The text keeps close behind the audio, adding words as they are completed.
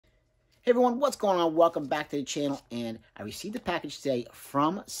Hey everyone, what's going on? Welcome back to the channel, and I received a package today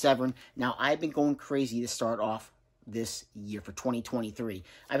from Severin. Now, I've been going crazy to start off this year for 2023.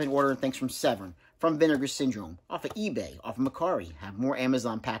 I've been ordering things from Severin, from Vinegar Syndrome, off of eBay, off of Macari. Have more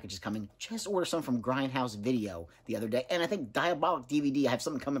Amazon packages coming. Just ordered some from Grindhouse Video the other day, and I think Diabolic DVD, I have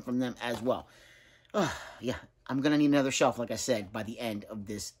something coming from them as well. Yeah, I'm going to need another shelf, like I said, by the end of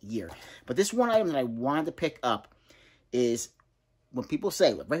this year. But this one item that I wanted to pick up is, when people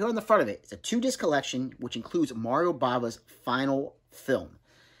say, right here on the front of it, it's a 2-disc collection, which includes Mario Bava's final film.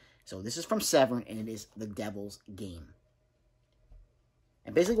 So this is from Severin, and it is The Devil's Game.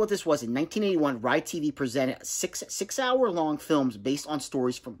 And basically what this was, in 1981, Ride TV presented six-hour-long films based on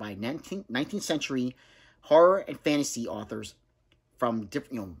stories by 19th century horror and fantasy authors from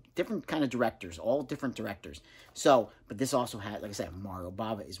different kind of directors, all different directors. So, but this also had, like I said, Mario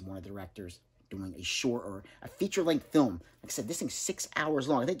Bava is one of the directors doing a short or a feature-length film. Like I said, this thing's 6 hours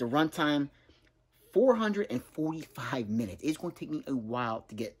long. I think the runtime, 445 minutes. It's going to take me a while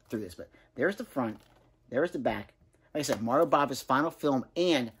to get through this, but there's the front, there's the back. Like I said, Mario Bava's final film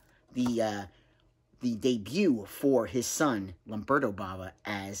and the debut for his son, Lamberto Bava,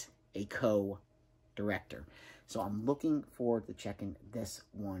 as a co-director. So I'm looking forward to checking this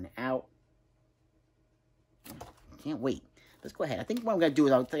one out. Can't wait. Let's go ahead. I think what I'm going to do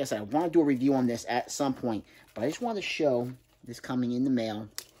is, like I said, I want to do a review on this at some point. But I just wanted to show this coming in the mail.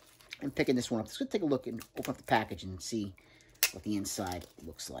 I'm picking this one up. Let's go take a look and open up the package and see what the inside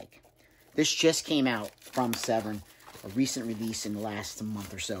looks like. This just came out from Severin. A recent release in the last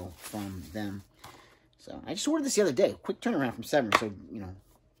month or so from them. So I just ordered this the other day. Quick turnaround from Severin. So, you know,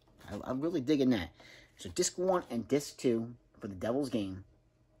 I'm really digging that. So disc 1 and disc 2 for The Devil's Game.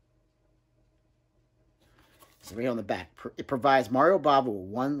 So right on the back, it provides Mario Bava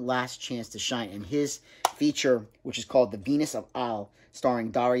one last chance to shine in his feature, which is called The Venus of Al, starring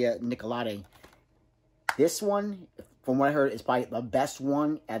Daria Nicolade. This one, from what I heard, is probably the best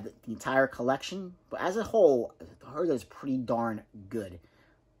one at the entire collection. But as a whole, I heard that it's pretty darn good.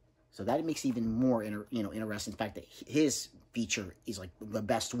 So that makes it even more interesting. The fact that his feature is like the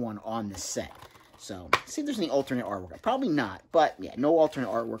best one on this set. So let's see if there's any alternate artwork. Probably not, but yeah, no alternate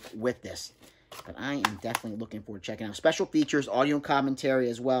artwork with this. But I am definitely looking forward to checking out special features, audio commentary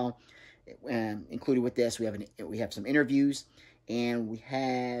as well. Included with this, we have some interviews, and we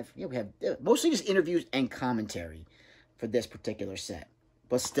have mostly just interviews and commentary for this particular set.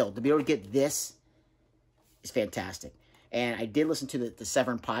 But still, to be able to get this is fantastic. And I did listen to the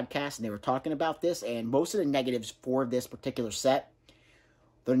Severin podcast, and they were talking about this, and most of the negatives for this particular set,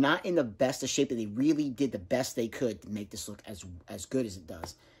 they're not in the best of shape. That they really did the best they could to make this look as good as it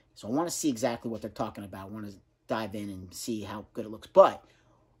does. So I want to see exactly what they're talking about. I want to dive in and see how good it looks. But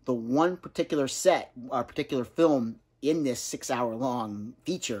the one particular particular film in this 6-hour-long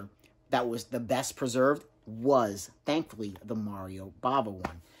feature that was the best preserved was, thankfully, the Mario Bava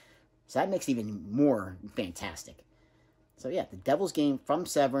one. So that makes it even more fantastic. So yeah, The Devil's Game from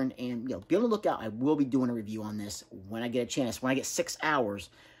Severin. And be on the lookout. I will be doing a review on this when I get a chance. When I get 6 hours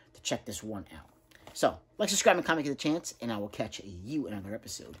to check this one out. So, like, subscribe, and comment, get a chance, and I will catch you in another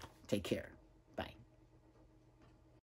episode. Take care.